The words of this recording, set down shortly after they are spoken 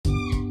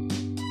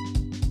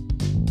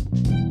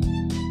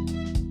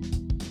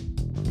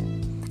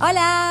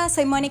Hola,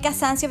 soy Mónica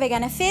Sancio,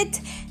 Vegana Fit,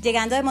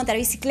 llegando de montar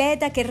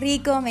bicicleta, qué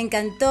rico, me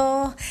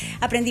encantó,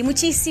 aprendí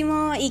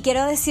muchísimo y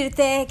quiero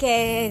decirte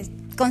que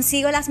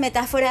consigo las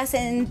metáforas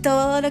en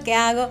todo lo que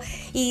hago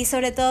y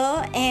sobre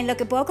todo en lo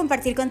que puedo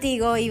compartir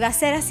contigo, y va a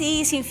ser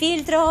así, sin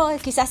filtro,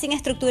 quizás sin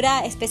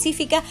estructura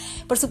específica.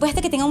 Por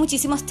supuesto que tengo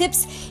muchísimos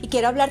tips y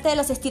quiero hablarte de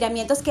los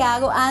estiramientos que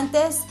hago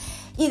antes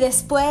y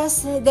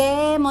después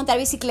de montar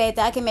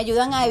bicicleta, que me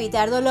ayudan a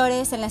evitar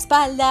dolores en la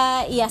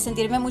espalda y a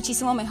sentirme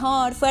muchísimo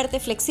mejor, fuerte,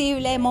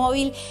 flexible,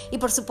 móvil y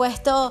por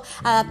supuesto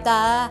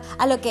adaptada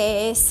a lo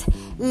que es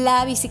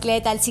la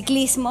bicicleta, el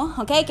ciclismo,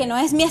 ¿ok? Que no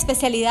es mi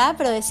especialidad,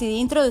 pero decidí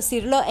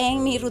introducirlo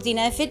en mi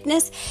rutina de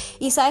fitness.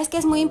 Y sabes que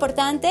es muy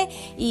importante,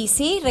 y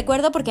sí,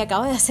 recuerdo porque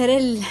acabo de hacer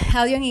el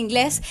audio en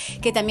inglés,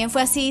 que también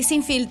fue así,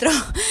 sin filtro.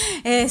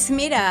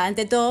 Mira,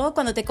 ante todo,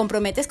 cuando te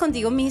comprometes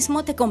contigo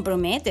mismo, te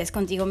comprometes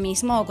contigo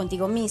mismo o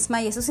contigo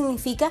misma, y eso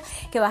significa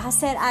que vas a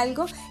hacer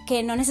algo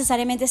que no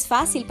necesariamente es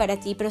fácil para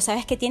ti, pero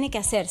sabes que tiene que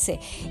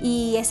hacerse,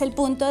 y es el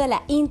punto de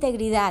la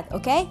integridad,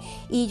 ¿ok?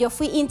 Y yo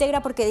fui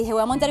íntegra porque dije,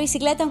 voy a montar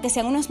bicicleta aunque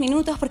sean unos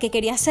minutos, porque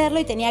quería hacerlo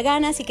y tenía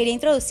ganas y quería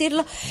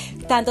introducirlo,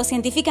 tanto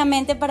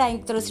científicamente para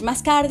introducir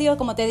más cardio,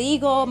 como te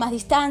digo, más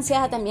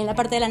distancia, también la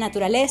parte de la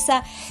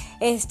naturaleza,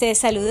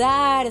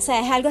 saludar, o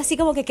sea, es algo así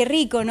como que qué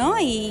rico, ¿no?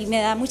 Y me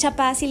da mucha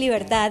paz y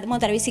libertad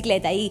montar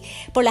bicicleta, y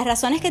por las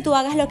razones que tú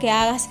hagas lo que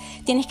hagas,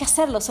 tienes que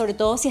hacerlo, sobre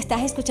todo si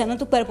estás escuchando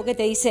tu cuerpo que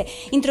te dice,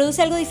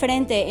 introduce algo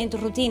diferente en tu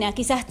rutina,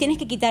 quizás tienes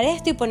que quitar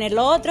esto y poner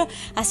lo otro,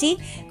 así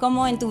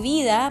como en tu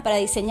vida para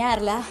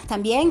diseñarla,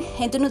 también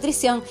en tu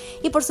nutrición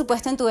y por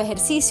supuesto en tu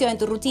ejercicio, en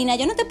tu rutina.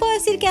 Yo no te puedo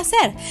decir qué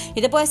hacer,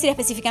 yo te puedo decir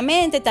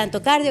específicamente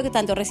tanto cardio,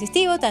 tanto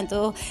resistivo,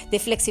 tanto de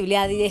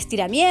flexibilidad y de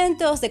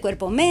estiramientos, de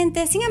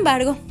cuerpo-mente. Sin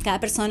embargo, cada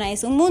persona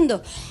es un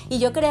mundo, y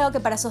yo creo que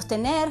para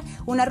sostener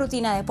una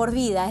rutina de por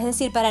vida, es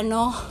decir, para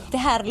no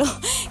dejarlo,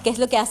 que es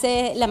lo que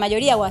hace la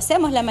mayoría o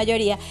hacemos la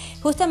mayoría,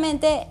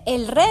 justamente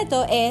el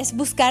reto es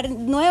buscar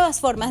nuevas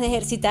formas de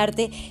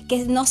ejercitarte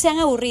que no sean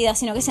aburridas,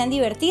 sino que sean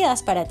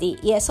divertidas para ti,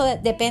 y eso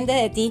depende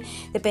de ti,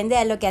 depende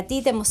de lo que a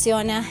ti te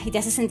emociona y te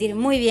hace sentir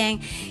muy bien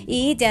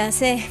y te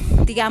hace,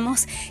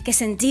 digamos, que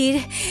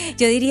sentir,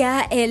 yo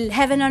diría, el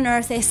heaven on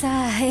earth,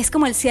 es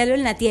como el cielo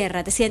en la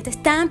tierra, te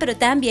sientes tan pero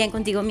tan bien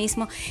contigo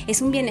mismo,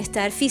 es un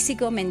bienestar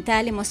físico,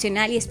 mental,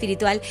 emocional y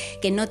espiritual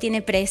que no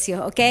tiene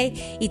precio, ¿ok?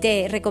 Y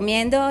te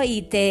recomiendo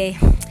y te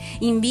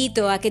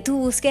invito a que tú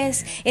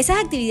busques esas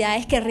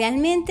actividades que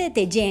realmente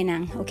te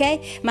llenan, ¿ok?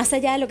 Más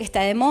allá de lo que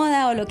está de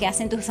moda o lo que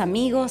hacen tus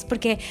amigos,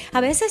 porque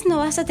a veces no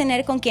vas a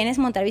tener con quienes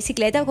montar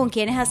bicicleta o con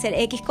quienes hacer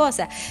X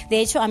cosa. De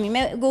hecho, a mí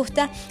me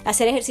gusta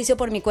hacer ejercicio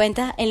por mi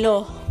cuenta en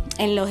lo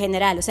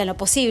general, o sea, en lo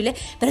posible,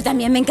 pero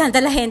también me encanta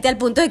la gente, al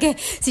punto de que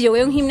si yo voy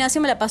a un gimnasio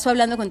me la paso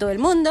hablando con todo el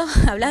mundo,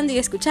 hablando y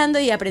escuchando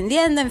y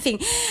aprendiendo, en fin,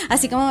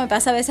 así como me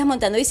pasa a veces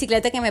montando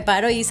bicicleta, que me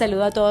paro y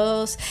saludo a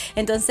todos.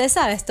 Entonces,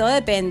 sabes, todo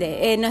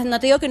depende, no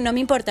te digo que no me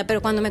importa,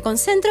 pero cuando me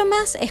concentro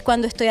más es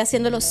cuando estoy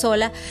haciéndolo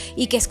sola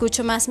y que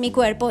escucho más mi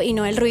cuerpo y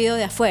no el ruido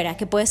de afuera,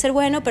 que puede ser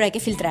bueno, pero hay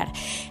que filtrar.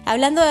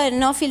 Hablando de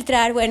no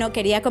filtrar, bueno,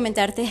 quería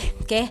comentarte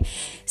que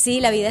sí,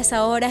 la vida es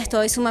ahora,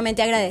 estoy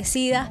sumamente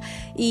agradecida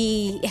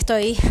y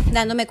estoy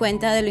dándome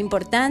cuenta de lo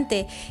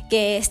importante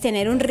que es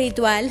tener un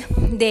ritual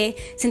de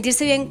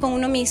sentirse bien con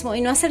uno mismo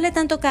y no hacerle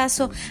tanto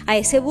caso a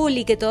ese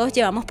bully que todos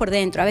llevamos por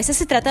dentro. A veces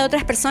se trata de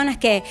otras personas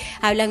que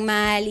hablan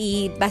mal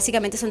y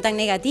básicamente son tan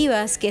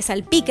negativas que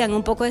salpican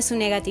un poco de su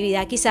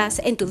negatividad quizás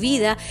en tu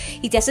vida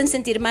y te hacen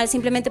sentir mal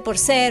simplemente por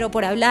ser o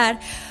por hablar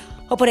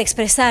o por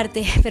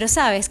expresarte, pero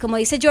sabes, como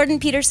dice Jordan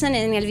Peterson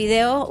en el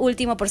video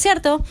último, por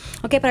cierto,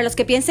 para los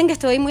que piensen que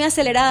estoy muy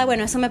acelerada,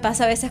 bueno, eso me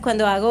pasa a veces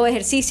cuando hago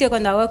ejercicio,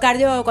 cuando hago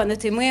cardio, o cuando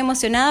estoy muy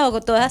emocionada, o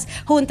todas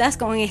juntas,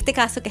 como en este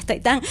caso que estoy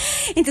tan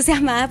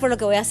entusiasmada por lo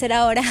que voy a hacer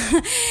ahora,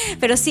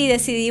 pero sí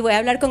decidí, voy a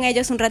hablar con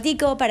ellos un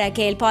ratico para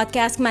que el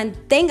podcast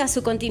mantenga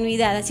su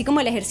continuidad, así como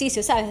el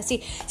ejercicio, ¿sabes?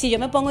 Así, si yo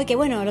me pongo y que,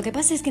 bueno, lo que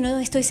pasa es que no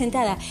estoy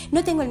sentada,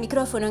 no tengo el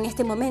micrófono en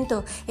este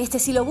momento,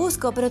 sí lo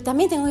busco, pero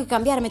también tengo que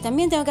cambiarme,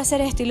 también tengo que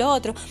hacer esto y lo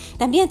otro,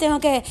 también tengo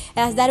que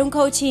dar un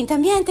coaching,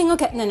 también tengo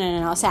que...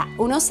 No, o sea,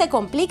 uno se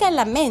complica en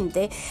la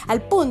mente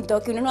al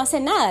punto que uno no hace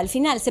nada, al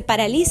final se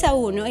paraliza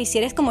uno, y si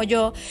eres como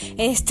yo,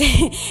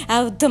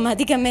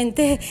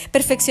 automáticamente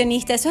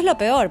perfeccionista, eso es lo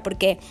peor,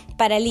 porque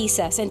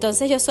paralizas.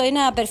 Entonces yo soy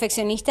una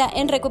perfeccionista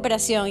en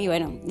recuperación y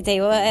bueno, te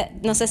digo,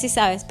 no sé si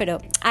sabes, pero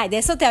de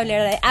eso te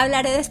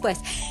hablaré después.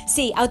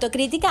 Sí,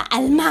 autocrítica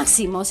al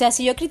máximo, o sea,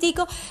 si yo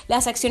critico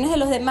las acciones de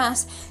los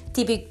demás,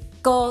 típico,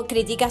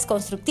 críticas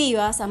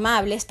constructivas,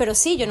 amables, pero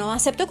sí, yo no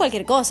acepto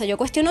cualquier cosa, yo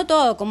cuestiono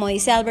todo, como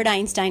dice Albert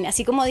Einstein,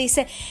 así como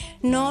dice,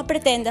 no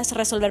pretendas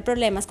resolver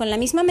problemas con la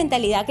misma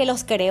mentalidad que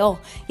los creó,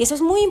 y eso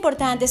es muy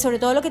importante, sobre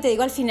todo lo que te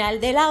digo al final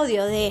del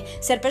audio, de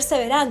ser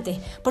perseverante.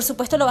 Por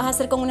supuesto lo vas a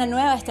hacer con una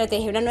nueva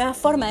estrategia, una nueva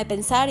forma de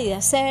pensar y de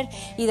hacer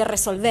y de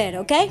resolver,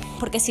 ¿ok?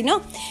 Porque si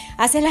no,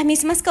 haces las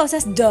mismas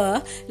cosas,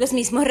 los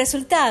mismos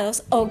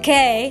resultados, ¿ok?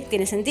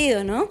 Tiene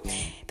sentido, ¿no?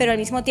 pero al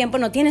mismo tiempo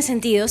no tiene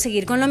sentido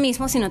seguir con lo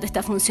mismo si no te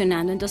está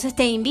funcionando. Entonces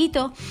te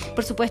invito,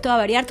 por supuesto, a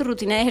variar tu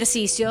rutina de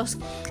ejercicios,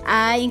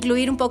 a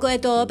incluir un poco de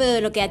todo, pero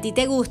de lo que a ti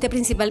te guste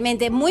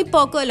principalmente, muy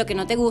poco de lo que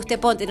no te guste.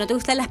 Ponte, no te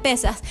gustan las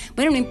pesas,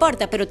 bueno, no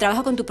importa, pero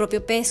trabaja con tu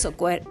propio peso,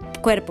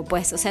 cuerpo,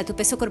 pues, o sea, tu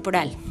peso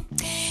corporal.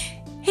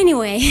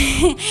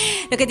 Anyway,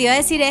 lo que te iba a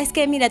decir es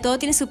que, mira, todo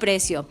tiene su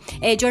precio.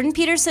 Jordan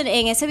Peterson,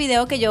 en ese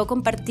video que yo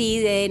compartí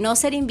de no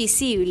ser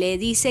invisible,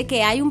 dice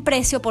que hay un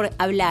precio por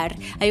hablar,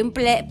 hay un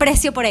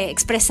precio por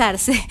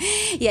expresarse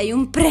y hay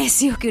un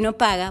precio que uno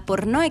paga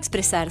por no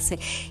expresarse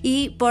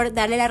y por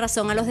darle la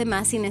razón a los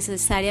demás sin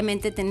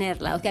necesariamente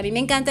tenerla. O sea, a mí me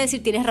encanta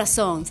decir tienes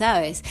razón,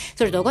 ¿sabes?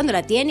 Sobre todo cuando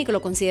la tiene y que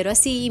lo considero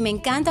así, y me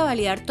encanta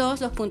validar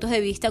todos los puntos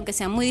de vista, aunque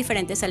sean muy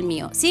diferentes al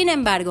mío. Sin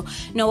embargo,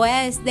 no voy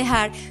a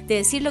dejar de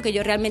decir lo que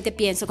yo realmente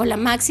pienso, con la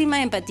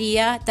máxima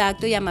empatía,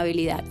 tacto y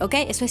amabilidad, ¿ok?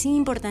 Eso es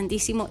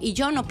importantísimo y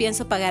yo no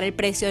pienso pagar el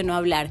precio de no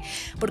hablar,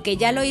 porque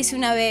ya lo hice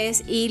una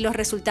vez y los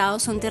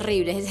resultados son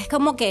terribles. Es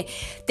como que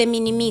te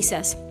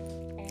minimizas.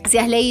 Si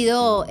has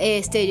leído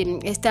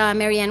esta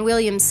Marianne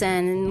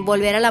Williamson,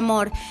 Volver al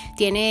Amor,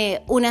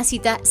 tiene una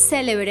cita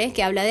célebre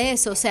que habla de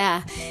eso. O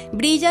sea,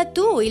 brilla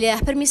tú y le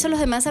das permiso a los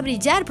demás a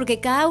brillar,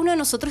 porque cada uno de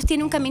nosotros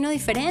tiene un camino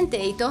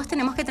diferente y todos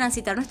tenemos que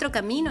transitar nuestro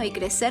camino y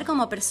crecer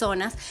como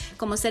personas,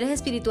 como seres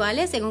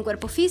espirituales en un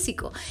cuerpo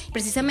físico.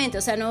 Precisamente,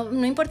 o sea,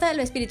 no importa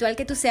lo espiritual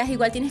que tú seas,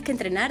 igual tienes que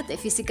entrenarte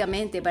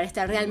físicamente para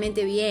estar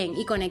realmente bien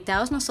y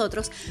conectados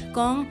nosotros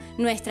con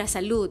nuestra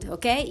salud,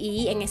 ¿ok?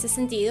 Y en ese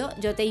sentido,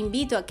 yo te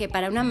invito a que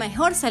para una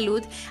mejor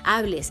salud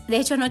hables. De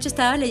hecho, anoche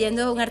estaba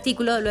leyendo un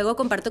artículo, luego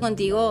comparto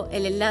contigo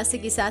el enlace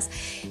quizás,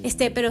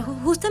 pero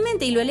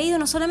justamente, y lo he leído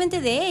no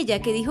solamente de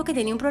ella, que dijo que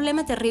tenía un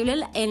problema terrible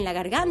en la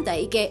garganta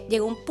y que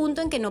llegó un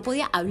punto en que no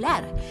podía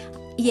hablar.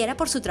 Y era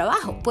por su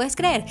trabajo, ¿puedes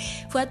creer?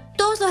 Fue a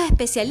todos los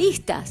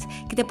especialistas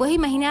que te puedes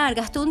imaginar,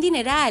 gastó un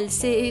dineral,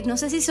 no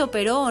sé si se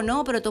operó o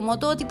no, pero tomó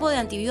todo tipo de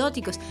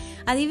antibióticos.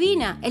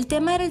 Adivina, el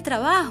tema era el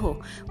trabajo,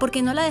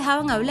 porque no la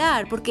dejaban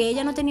hablar, porque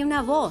ella no tenía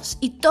una voz.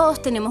 Y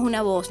todos tenemos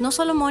una voz, no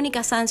solo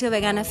Mónica Sancio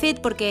Vegana Fit,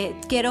 porque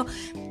quiero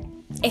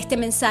este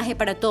mensaje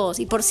para todos.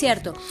 Y por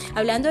cierto,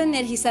 hablando de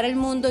energizar el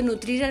mundo,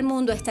 nutrir el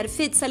mundo, estar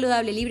fit,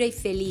 saludable, libre y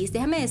feliz,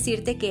 déjame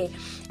decirte que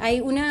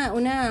hay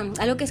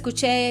algo que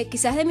escuché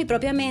quizás de mi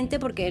propia mente,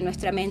 porque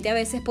nuestra mente a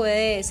veces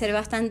puede ser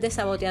bastante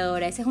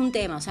saboteadora. Ese es un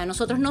tema, o sea,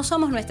 nosotros no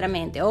somos nuestra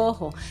mente,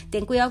 ojo,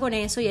 ten cuidado con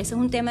eso, y ese es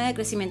un tema de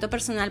crecimiento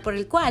personal por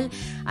el cual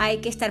hay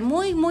que estar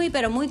muy,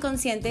 pero muy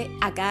consciente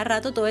a cada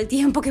rato, todo el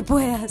tiempo que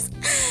puedas.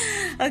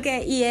 Ok,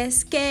 y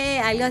es que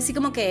algo así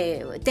como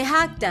que te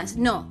jactas.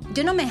 No,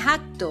 yo no me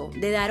jacto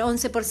de dar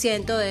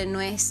 11% de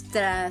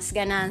nuestras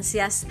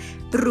ganancias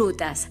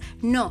brutas.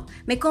 No,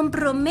 me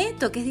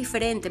comprometo, que es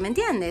diferente, ¿me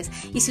entiendes?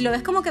 Y si lo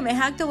ves como que me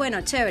jacto,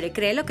 bueno, chévere,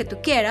 cree lo que tú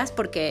quieras,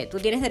 porque tú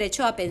tienes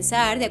derecho a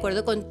pensar de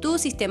acuerdo con tu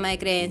sistema de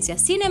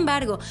creencias. Sin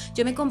embargo,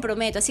 yo me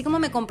comprometo, así como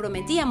me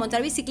comprometí a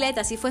montar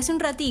bicicleta, si fuese un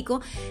ratico,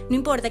 no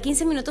importa,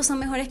 15 minutos son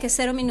mejores que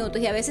 0 minutos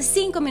y a veces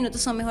 5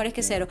 minutos son mejores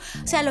que 0.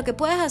 O sea, lo que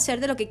puedas hacer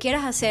de lo que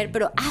quieras hacer,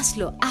 pero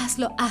hazlo.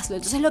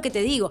 Entonces lo que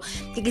te digo,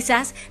 que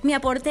quizás mi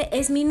aporte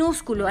es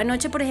minúsculo.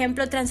 Anoche, por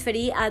ejemplo,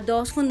 transferí a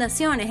 2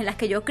 fundaciones en las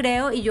que yo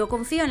creo y yo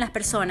confío en las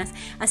personas,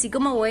 así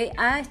como voy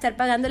a estar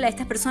pagándole a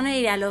estas personas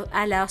ir a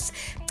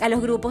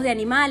los grupos de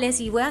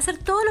animales, y voy a hacer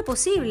todo lo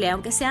posible,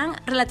 aunque sean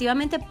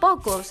relativamente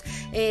pocos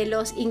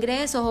los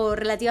ingresos o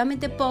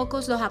relativamente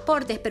pocos los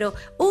aportes, pero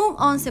un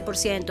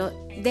 11%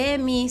 de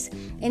mis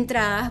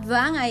entradas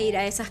van a ir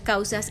a esas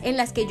causas en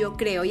las que yo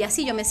creo, y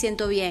así yo me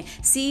siento bien.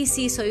 Sí,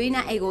 soy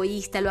una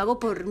egoísta, lo hago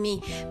por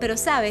mí, pero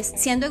sabes,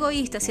 siendo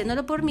egoísta,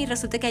 haciéndolo por mí,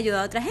 resulta que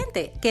ayuda a otra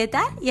gente. ¿Qué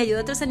tal? Y ayuda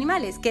a otros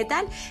animales. ¿Qué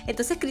tal?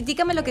 Entonces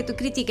critícame lo que tú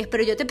critiques,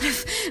 pero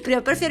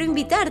yo prefiero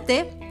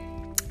invitarte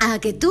a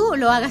que tú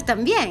lo hagas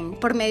también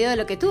por medio de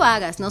lo que tú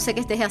hagas, no sé qué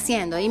estés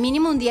haciendo, y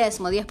mínimo un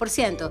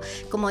 10%,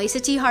 como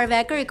dice Chi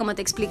Harbecker y como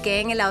te expliqué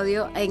en el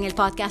audio, en el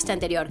podcast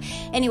anterior.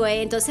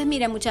 Anyway, entonces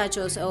mira,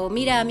 muchachos, o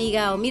mira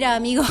amiga, o mira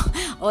amigo,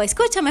 o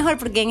escucha mejor,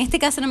 porque en este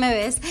caso no me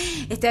ves,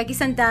 estoy aquí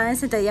sentada en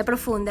sentadilla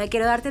profunda.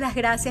 Quiero darte las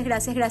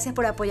gracias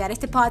por apoyar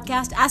este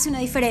podcast. Hace una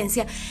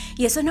diferencia,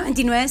 y esos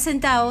 99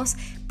 centavos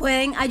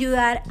pueden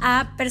ayudar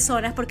a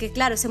personas, porque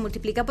claro, se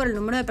multiplica por el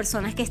número de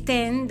personas que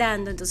estén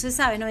dando. Entonces,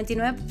 sabes,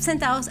 99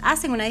 centavos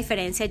hacen una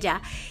diferencia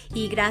ya.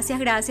 Y gracias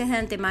de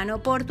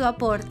antemano por tu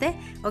aporte.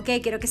 Ok,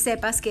 quiero que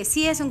sepas que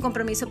sí es un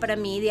compromiso para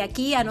mí. De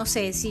aquí a, no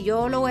sé, si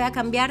yo lo voy a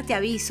cambiar, te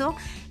aviso.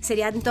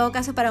 Sería en todo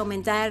caso para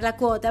aumentar la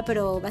cuota,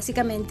 pero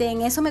básicamente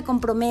en eso me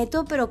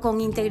comprometo, pero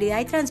con integridad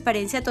y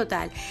transparencia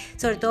total.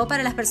 Sobre todo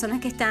para las personas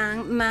que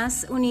están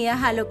más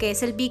unidas a lo que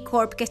es el B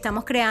Corp que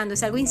estamos creando.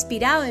 Es algo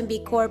inspirado en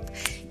B Corp,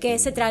 que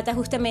se trata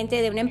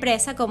justamente de una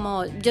empresa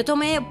como, yo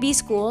tomé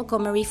B-School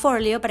con Marie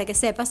Forleo, para que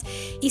sepas,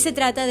 y se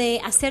trata de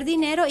hacer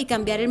dinero y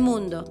cambiar el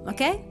mundo,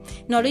 ¿ok?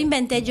 No lo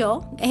inventé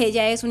yo,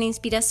 ella es una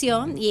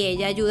inspiración y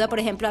ella ayuda, por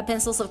ejemplo, a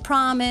Pencils of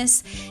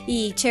Promise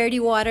y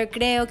Charity Water,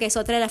 creo que es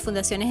otra de las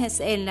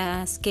fundaciones en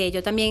las que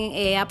yo también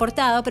he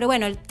aportado, pero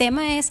bueno, el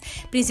tema es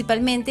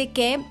principalmente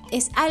que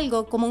es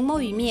algo como un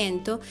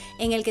movimiento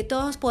en el que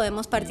todos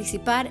podemos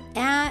participar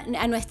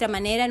a nuestra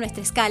manera, a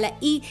nuestra escala,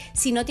 y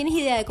si no tienes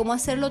idea de cómo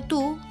hacerlo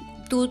tú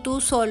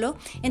solo,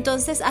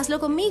 entonces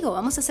hazlo conmigo,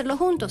 vamos a hacerlo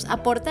juntos,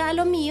 aporta a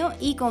lo mío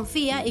y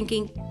confía en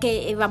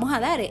que vamos a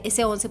dar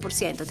ese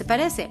 11%, ¿te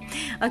parece?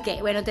 Ok,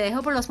 bueno, te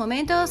dejo por los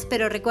momentos,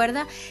 pero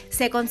recuerda,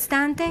 sé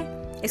constante,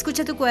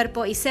 escucha tu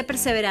cuerpo y sé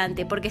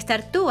perseverante, porque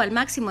estar tú al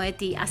máximo de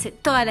ti hace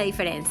toda la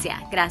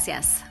diferencia.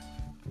 Gracias.